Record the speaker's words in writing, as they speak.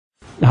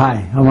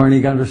Hi, I'm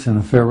Arnie Gunderson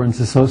of Fairwinds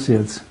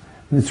Associates.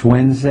 It's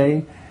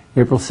Wednesday,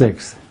 April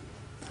 6th.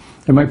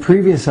 In my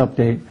previous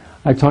update,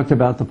 I talked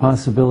about the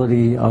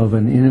possibility of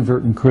an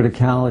inadvertent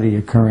criticality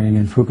occurring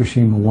in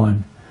Fukushima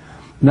 1.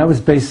 And that was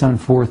based on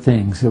four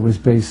things. It was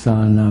based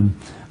on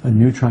a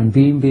neutron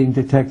beam being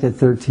detected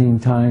 13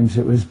 times.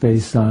 It was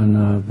based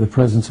on the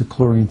presence of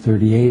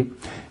chlorine-38. It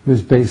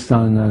was based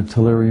on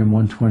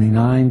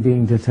tellurium-129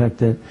 being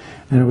detected.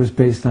 And it was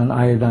based on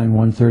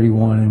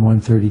iodine-131 and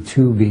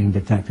 132 being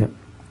detected.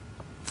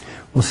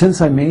 Well,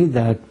 since I made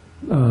that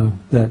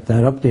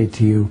update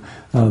to you,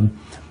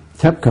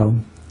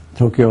 TEPCO,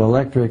 Tokyo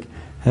Electric,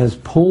 has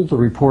pulled the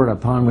report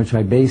upon which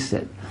I based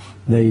it.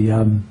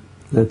 The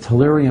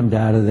tellurium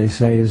data, they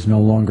say, is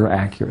no longer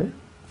accurate.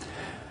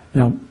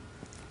 Now,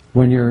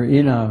 when you're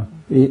in a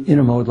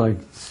mode like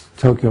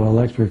Tokyo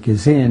Electric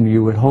is in,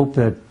 you would hope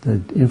that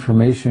the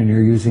information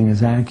you're using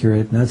is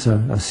accurate, and that's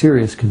a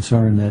serious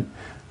concern that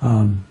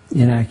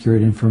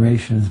inaccurate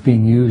information is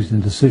being used in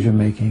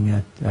decision-making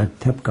at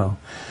TEPCO.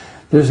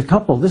 There's a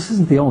couple, this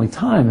isn't the only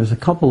time, there's a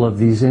couple of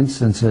these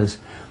instances.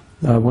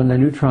 When the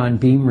neutron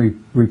beam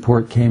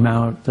report came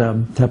out,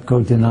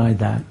 TEPCO denied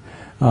that,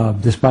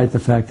 despite the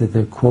fact that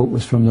the quote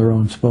was from their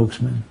own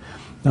spokesman.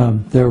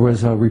 There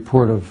was a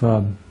report of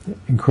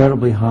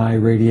incredibly high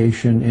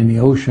radiation in the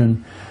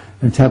ocean,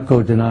 and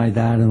TEPCO denied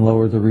that and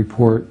lowered the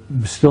report.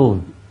 It was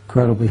still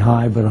incredibly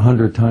high, but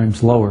 100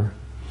 times lower.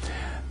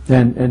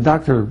 And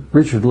Dr.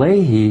 Richard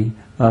Leahy,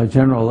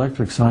 General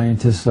Electric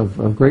scientist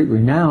of great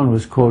renown,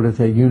 was quoted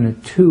that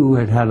Unit 2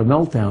 had had a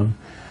meltdown,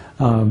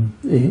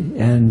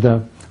 again,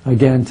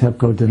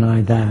 TEPCO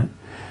denied that.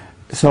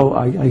 So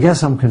I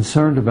guess I'm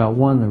concerned about,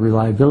 one, the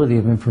reliability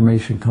of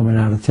information coming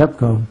out of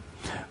TEPCO,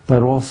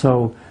 but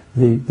also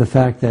the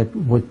fact that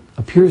what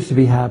appears to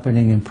be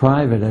happening in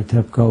private at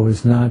TEPCO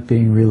is not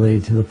being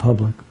relayed to the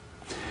public.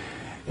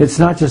 It's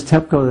not just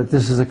TEPCO that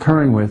this is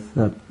occurring with.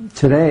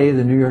 Today,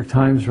 the New York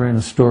Times ran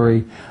a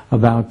story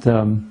about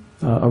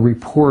a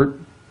report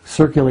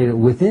circulated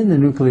within the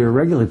Nuclear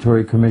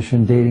Regulatory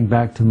Commission dating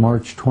back to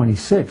March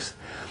 26th,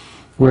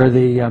 where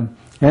the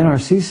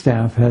NRC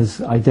staff has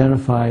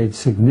identified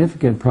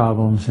significant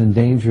problems and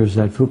dangers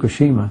at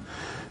Fukushima.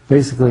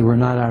 Basically, we're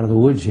not out of the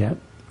woods yet.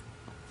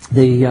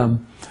 The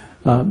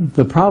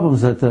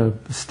problems that the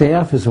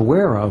staff is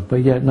aware of,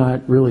 but yet not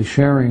really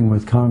sharing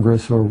with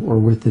Congress or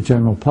with the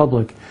general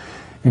public,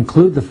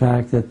 include the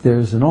fact that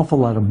there's an awful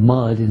lot of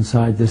mud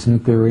inside this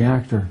nuclear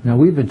reactor. Now,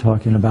 we've been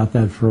talking about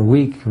that for a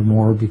week or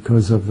more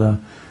because of the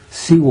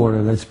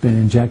seawater that's been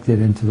injected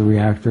into the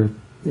reactor.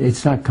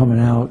 It's not coming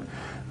out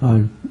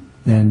and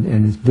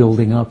it's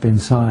building up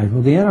inside.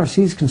 Well, the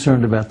NRC is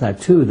concerned about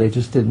that too. They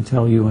just didn't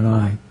tell you and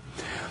I.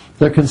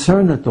 They're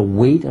concerned that the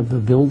weight of the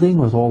building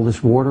with all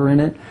this water in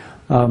it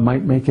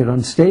might make it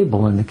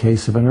unstable in the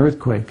case of an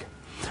earthquake.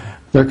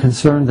 They're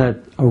concerned that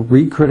a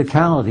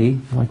recriticality,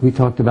 like we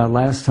talked about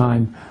last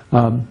time,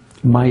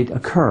 might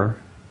occur.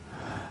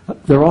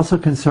 They're also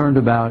concerned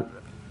about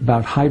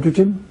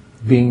hydrogen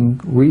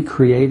being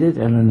recreated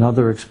and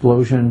another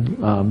explosion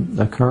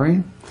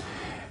occurring.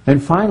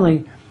 And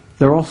finally,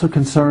 they're also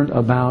concerned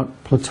about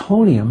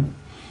plutonium,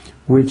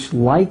 which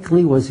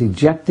likely was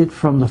ejected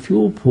from the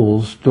fuel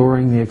pools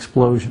during the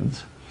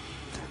explosions.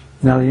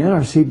 Now, the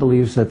NRC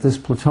believes that this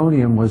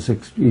plutonium was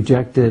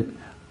ejected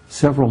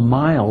several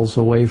miles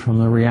away from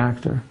the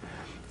reactor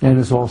and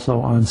is also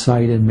on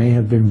site and may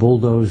have been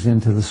bulldozed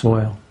into the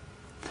soil.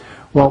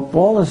 Well,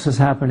 all this is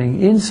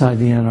happening inside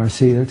the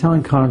NRC. They're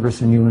telling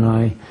Congress and you and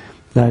I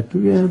that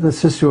the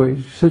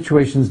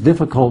situation's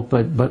difficult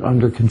but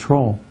under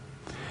control.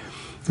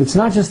 It's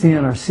not just the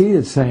NRC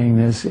that's saying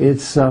this,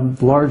 it's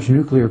large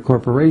nuclear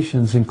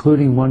corporations,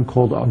 including one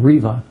called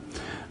Areva,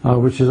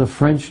 which is a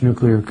French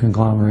nuclear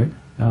conglomerate,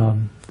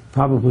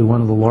 probably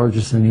one of the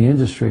largest in the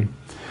industry.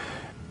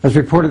 As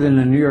reported in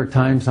the New York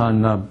Times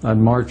on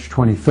March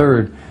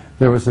 23rd,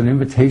 there was an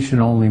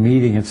invitation-only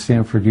meeting at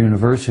Stanford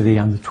University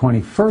on the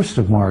 21st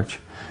of March.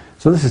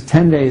 So this is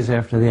 10 days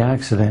after the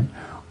accident,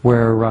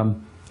 where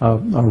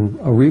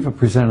Areva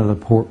presented a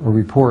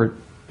report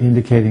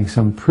indicating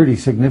some pretty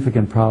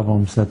significant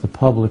problems that the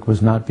public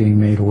was not being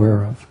made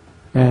aware of.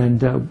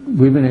 And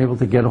we've been able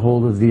to get a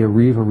hold of the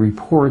Areva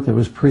report that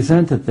was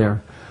presented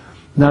there.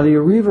 Now, the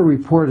Areva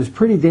report is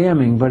pretty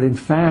damning, but in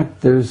fact,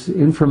 there's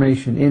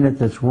information in it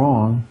that's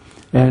wrong,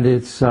 and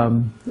it's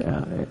and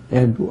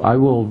I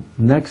will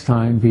next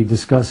time be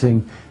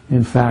discussing,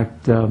 in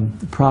fact,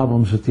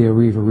 problems with the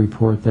Areva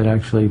report that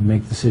actually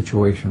make the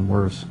situation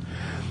worse.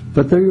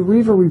 But the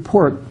Areva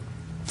report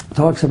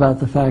talks about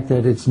the fact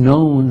that it's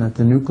known that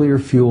the nuclear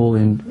fuel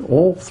in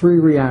all three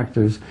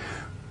reactors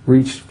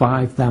reached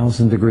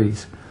 5,000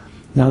 degrees.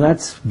 Now,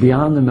 that's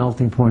beyond the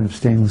melting point of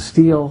stainless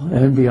steel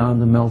and beyond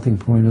the melting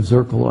point of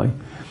zircaloy,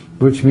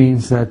 which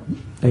means that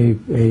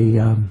the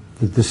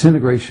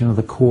disintegration of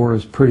the core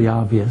is pretty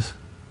obvious.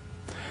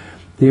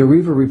 The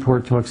Areva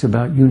report talks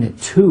about Unit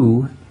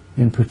 2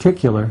 in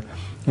particular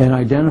and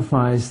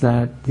identifies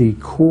that the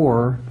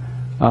core,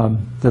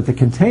 that the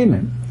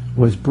containment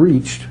was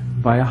breached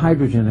by a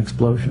hydrogen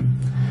explosion.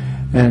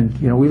 And,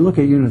 you know, we look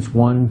at Units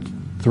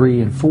 1,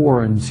 3 and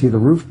 4 and see the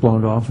roof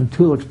blown off, and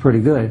 2 looks pretty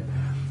good.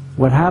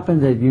 What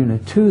happened at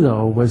Unit 2,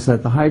 though, was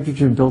that the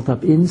hydrogen built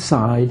up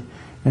inside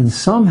and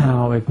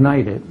somehow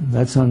ignited.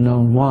 That's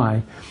unknown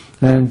why.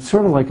 And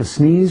sort of like a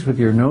sneeze with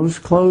your nose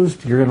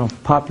closed, you're going to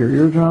pop your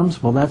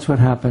eardrums. Well, that's what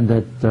happened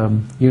at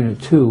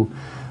Unit 2,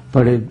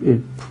 but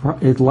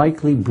it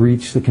likely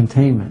breached the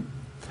containment.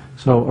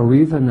 So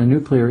Areva and the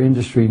nuclear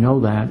industry know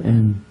that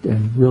and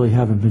really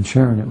haven't been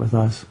sharing it with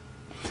us.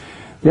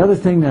 The other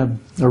thing that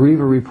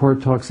Areva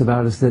report talks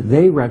about is that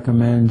they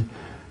recommend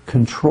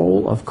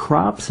control of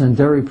crops and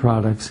dairy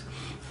products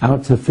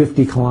out to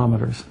 50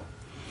 kilometers.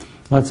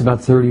 That's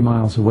about 30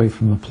 miles away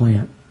from the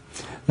plant.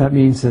 That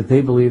means that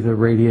they believe that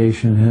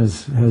radiation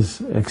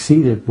has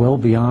exceeded well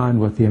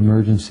beyond what the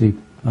emergency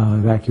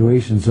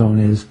evacuation zone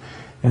is,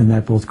 and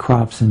that both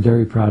crops and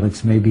dairy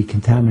products may be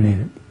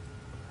contaminated.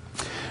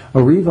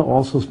 Areva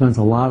also spent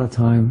a lot of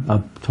time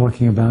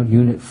talking about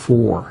Unit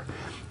 4.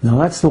 Now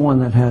that's the one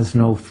that has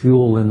no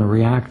fuel in the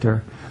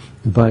reactor,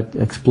 but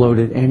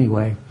exploded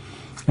anyway.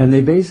 And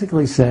they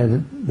basically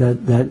said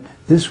that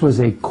this was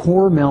a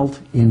core melt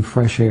in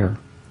fresh air.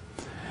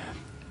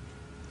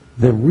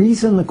 The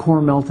reason the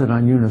core melted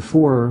on Unit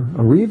 4,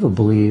 Areva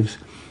believes,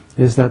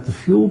 is that the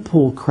fuel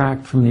pool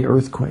cracked from the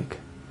earthquake.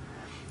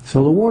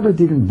 So the water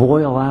didn't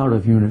boil out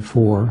of Unit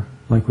 4,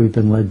 like we've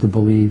been led to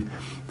believe.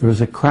 There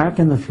was a crack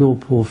in the fuel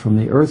pool from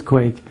the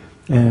earthquake,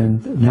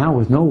 and now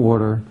with no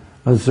water,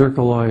 a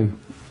zircaloy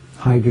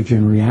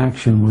hydrogen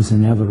reaction was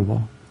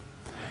inevitable.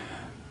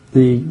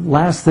 The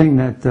last thing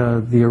that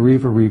the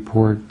Areva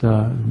report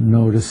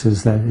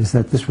notices is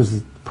that this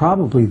was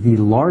probably the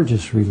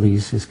largest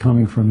release is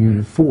coming from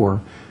Unit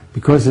 4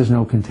 because there's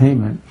no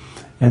containment.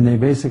 And they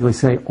basically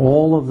say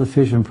all of the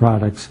fission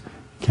products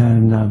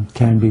can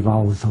be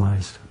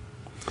volatilized.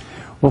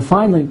 Well,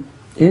 finally,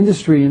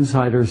 industry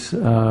insiders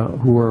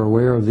who are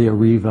aware of the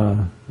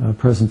Areva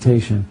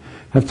presentation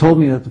have told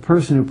me that the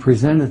person who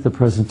presented the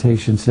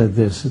presentation said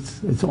this.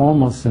 It's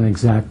almost an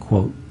exact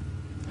quote.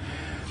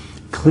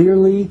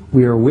 "Clearly,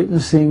 we are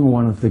witnessing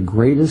one of the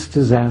greatest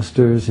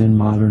disasters in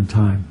modern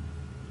time."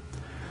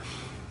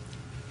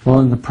 Well,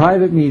 in the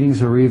private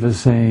meetings, Areva is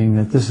saying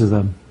that this is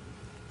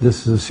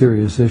a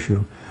serious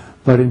issue.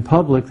 But in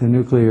public, the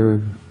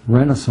nuclear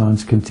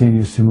renaissance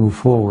continues to move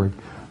forward,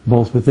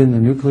 both within the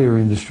nuclear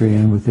industry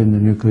and within the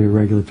Nuclear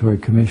Regulatory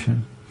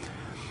Commission.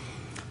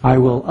 I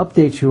will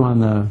update you on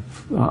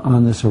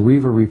this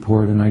Areva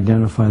report and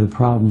identify the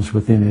problems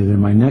within it in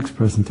my next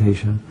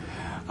presentation.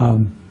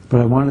 But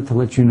I wanted to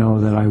let you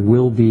know that I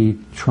will be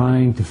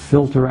trying to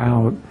filter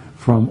out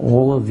from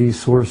all of these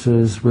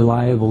sources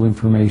reliable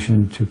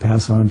information to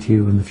pass on to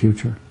you in the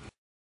future.